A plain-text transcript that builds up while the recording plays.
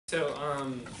So,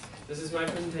 this is my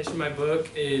presentation. My book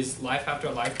is Life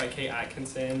After Life by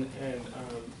Atkinson, and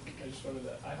I just wanted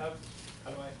to. How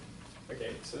do I?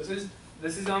 Okay, so this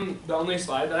is the only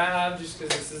slide that I have, just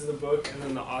because this is the book and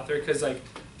then the author. Because like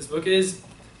this book it's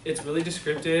really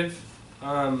descriptive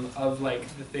of like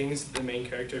the things the main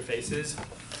character faces,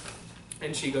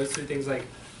 and she goes through things like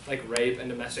rape and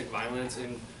domestic violence,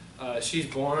 and she's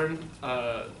born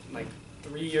like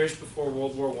 3 years before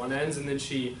World War I ends, and then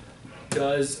she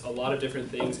does a lot of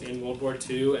different things in World War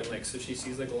II, and like so she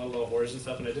sees like a lot of little horrors and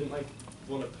stuff, and I didn't like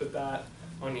want to put that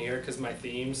on here because my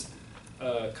themes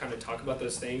kind of talk about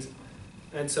those things.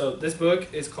 And so this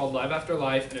book is called Life After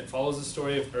Life, and it follows the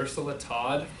story of Ursula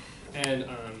Todd. And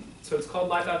so it's called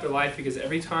Life After Life because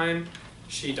every time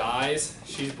she dies,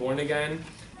 she's born again,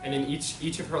 and in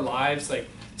each of her lives, like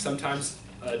sometimes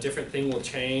a different thing will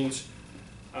change.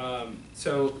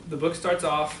 So the book starts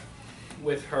off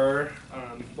with her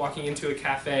walking into a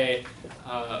cafe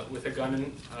with a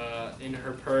gun in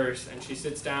her purse, and she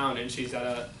sits down, and she's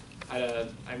at I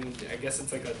guess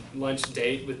it's like a lunch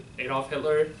date with Adolf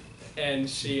Hitler, and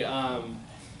she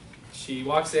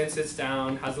walks in, sits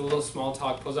down, has a little small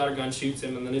talk, pulls out her gun, shoots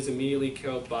him, and then is immediately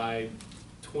killed by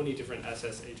 20 different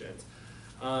SS agents.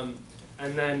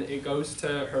 And then it goes to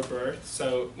her birth.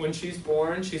 So when she's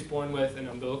born with an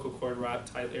umbilical cord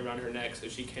wrapped tightly around her neck so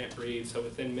she can't breathe. So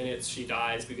within minutes she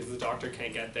dies because the doctor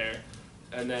can't get there.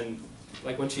 And then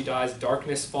like when she dies,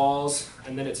 darkness falls,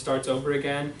 and then it starts over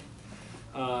again.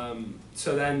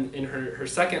 So then in her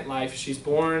second life, she's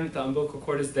born, the umbilical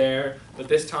cord is there, but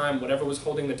this time whatever was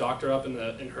holding the doctor up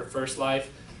in her first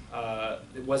life,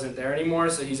 it wasn't there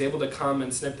anymore, so he's able to come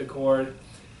and snip the cord.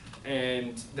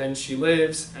 And then she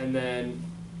lives, and then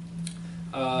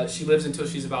she lives until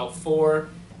she's about 4,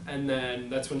 and then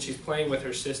that's when she's playing with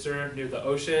her sister near the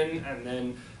ocean, and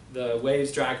then the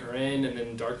waves drag her in, and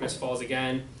then darkness falls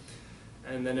again.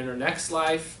 And then in her next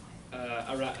life,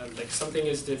 like something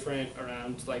is different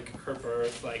around like her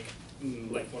birth, like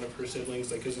one of her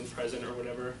siblings like isn't present or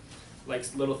whatever, like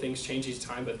little things change each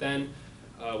time. But then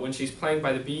when she's playing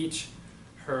by the beach,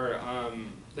 her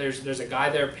there's a guy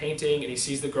there painting, and he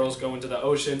sees the girls go into the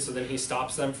ocean, so then he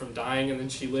stops them from dying, and then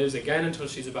she lives again until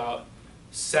she's about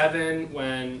 7,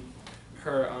 when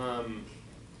her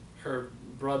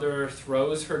brother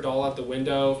throws her doll out the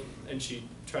window, and she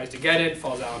tries to get it,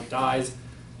 falls out and dies,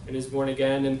 and is born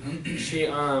again. And she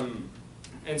and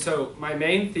so my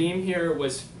main theme here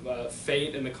was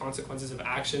fate and the consequences of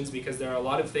actions, because there are a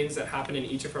lot of things that happen in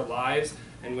each of her lives,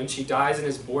 and when she dies and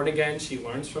is born again, she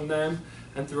learns from them.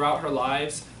 And throughout her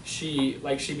lives, she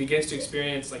begins to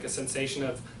experience like a sensation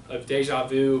of deja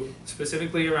vu,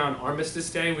 specifically around Armistice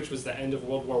Day, which was the end of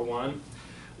World War I,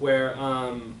 where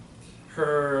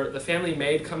the family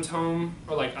maid comes home,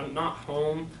 or like not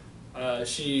home.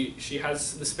 She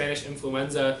has the Spanish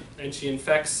influenza, and she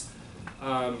infects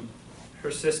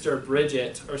her sister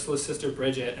Bridget, Ursula's sister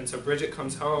Bridget, and so Bridget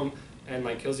comes home and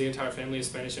like kills the entire family of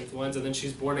Spanish influenza. Then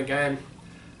she's born again,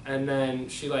 and then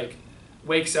she like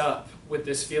wakes up with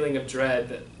this feeling of dread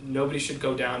that nobody should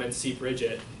go down and see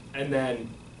Bridget. And then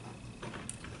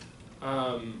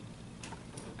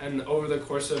and over the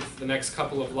course of the next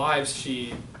couple of lives,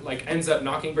 she like ends up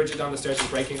knocking Bridget down the stairs and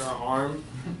breaking her arm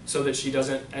so that she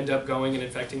doesn't end up going and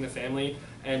infecting the family.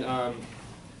 And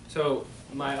so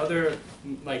my other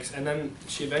and then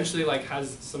she eventually like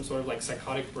has some sort of like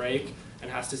psychotic break and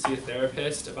has to see a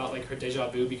therapist about like her deja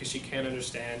vu, because she can't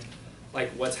understand like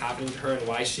what's happening to her and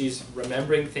why she's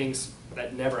remembering things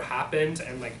that never happened,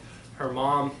 and like her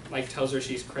mom like tells her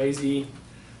she's crazy.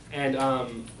 And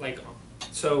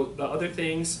so the other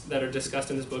things that are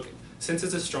discussed in this book, since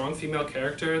it's a strong female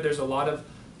character, there's a lot of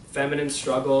feminine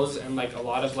struggles and like a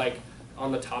lot of like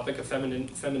on the topic of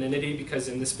femininity, because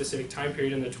in this specific time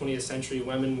period in the 20th century,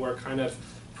 women were kind of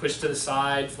pushed to the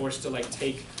side, forced to like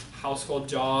take household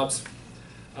jobs.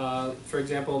 For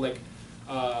example, like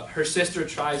her sister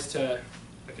tries to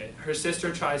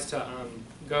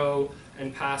go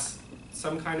and pass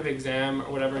some kind of exam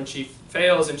or whatever, and she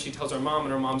fails, and she tells her mom,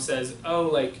 and her mom says, oh,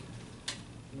 like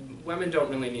women don't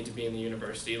really need to be in the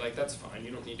university, like that's fine,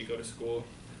 you don't need to go to school.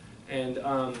 And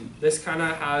this kind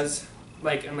of has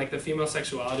and the female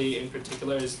sexuality in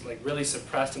particular is like really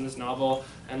suppressed in this novel,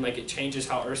 and like it changes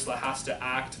how Ursula has to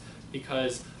act,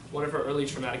 because one of her early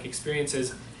traumatic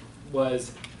experiences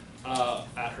was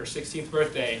at her 16th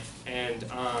birthday, and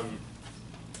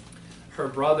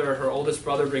her oldest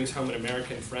brother brings home an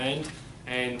American friend,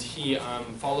 and he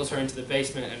follows her into the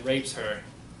basement and rapes her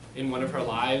in one of her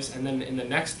lives. And then in the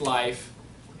next life,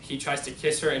 he tries to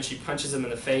kiss her, and she punches him in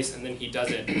the face, and then he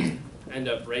doesn't. end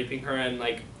up raping her. And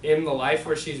like in the life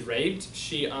where she's raped,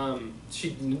 she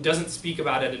doesn't speak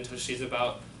about it until she's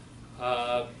about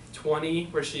 20,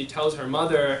 where she tells her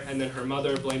mother, and then her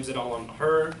mother blames it all on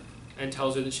her and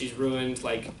tells her that she's ruined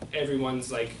like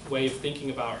everyone's like way of thinking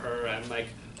about her and like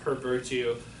her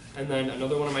virtue. And then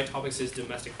another one of my topics is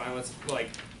domestic violence. Like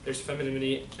there's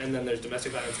femininity and then there's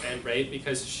domestic violence and rape,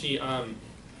 because she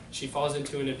falls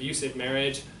into an abusive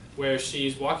marriage where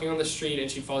she's walking on the street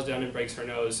and she falls down and breaks her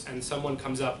nose, and someone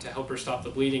comes up to help her stop the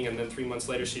bleeding, and then 3 months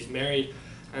later she's married,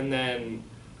 and then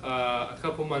a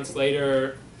couple months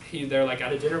later they're like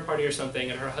at a dinner party or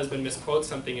something, and her husband misquotes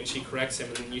something and she corrects him,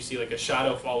 and then you see like a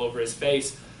shadow fall over his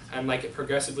face, and like it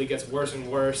progressively gets worse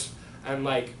and worse, and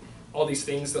like all these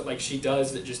things that like she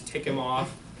does that just tick him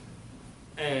off,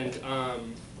 and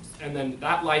then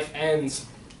that life ends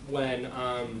when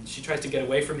she tries to get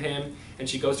away from him, and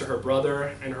she goes to her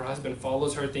brother, and her husband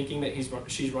follows her thinking that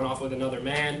she's run off with another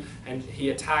man, and he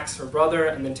attacks her brother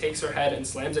and then takes her head and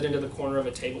slams it into the corner of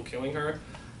a table, killing her.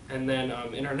 And then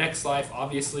in her next life,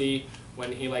 obviously,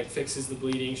 when he like fixes the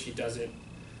bleeding, she doesn't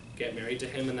get married to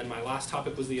him. And then my last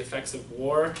topic was the effects of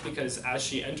war, because as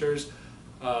she enters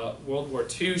World War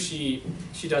II, she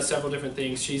does several different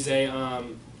things. She's a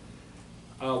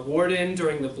warden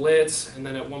during the Blitz, and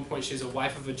then at one point she's a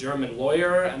wife of a German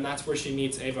lawyer, and that's where she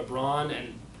meets Eva Braun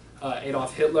and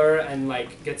Adolf Hitler, and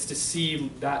like gets to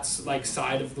see that like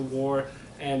side of the war.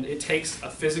 And it takes a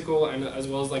physical and as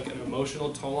well as like an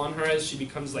emotional toll on her as she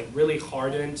becomes like really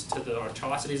hardened to the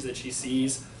atrocities that she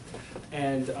sees.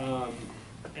 And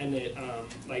it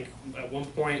like at one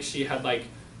point she had like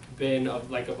been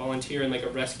like a volunteer in like a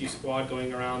rescue squad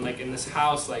going around like in this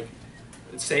house like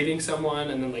saving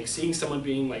someone, and then like seeing someone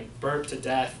being like burnt to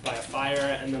death by a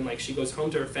fire, and then like she goes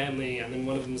home to her family, and then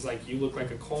one of them's like, "You look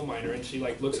like a coal miner," and she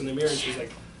like looks in the mirror and she's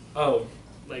like, "Oh,"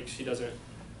 like she doesn't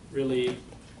really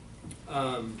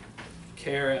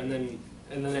care. And then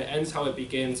it ends how it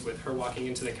begins, with her walking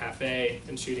into the cafe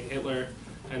and shooting Hitler,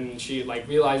 and she like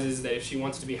realizes that if she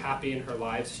wants to be happy in her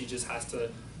life, she just has to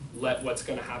let what's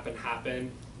going to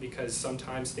happen, because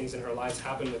sometimes things in her lives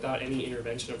happen without any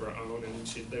intervention of her own, and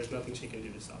there's nothing she can do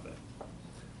to stop it.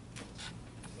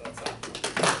 So that's that.